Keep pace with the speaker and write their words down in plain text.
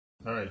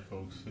Alright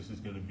folks, this is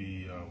going to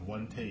be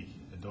one take.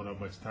 I don't have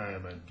much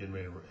time. I'm getting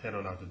ready to head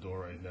on out the door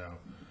right now.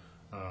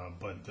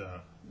 But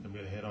I'm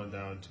going to head on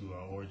down to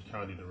Orange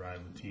County to ride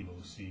with Team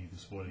OC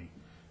this morning.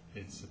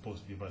 It's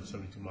supposed to be about a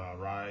 72-mile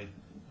ride.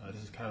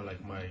 This is kind of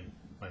like my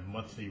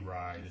monthly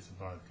ride. It's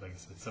about, like I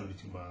said,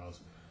 72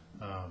 miles.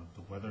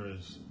 The weather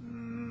is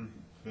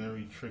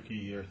very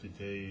tricky here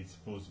today. It's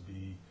supposed to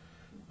be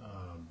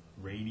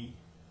rainy.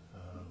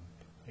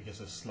 I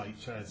guess a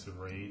slight chance of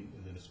rain,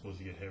 and then it's supposed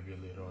to get heavier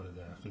later on in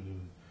the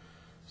afternoon.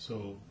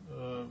 So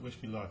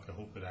wish me luck. I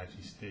hope it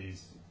actually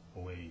stays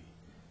away.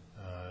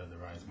 The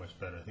ride's much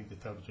better. I think the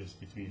temperature is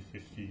between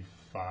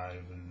 55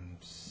 and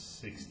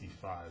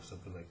 65,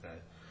 something like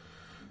that.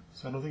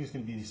 So I don't think it's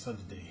going to be any sun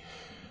today,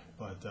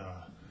 but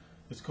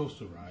it's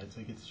coastal ride, so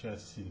I get the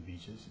chance to see the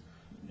beaches,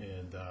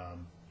 and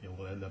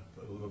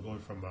we're going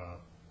from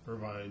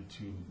Irvine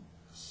to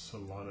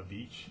Solana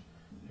Beach,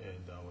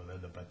 and we'll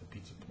end up at the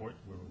pizza port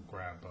where we'll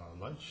grab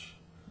lunch,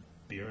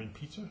 beer and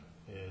pizza,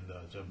 and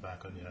jump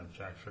back on the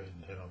Amtrak train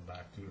and head on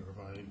back to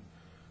Irvine.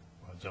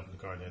 Jump in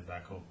the car and head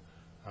back home.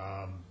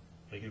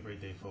 Make it a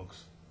great day,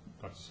 folks.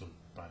 Talk to you soon.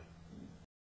 Bye.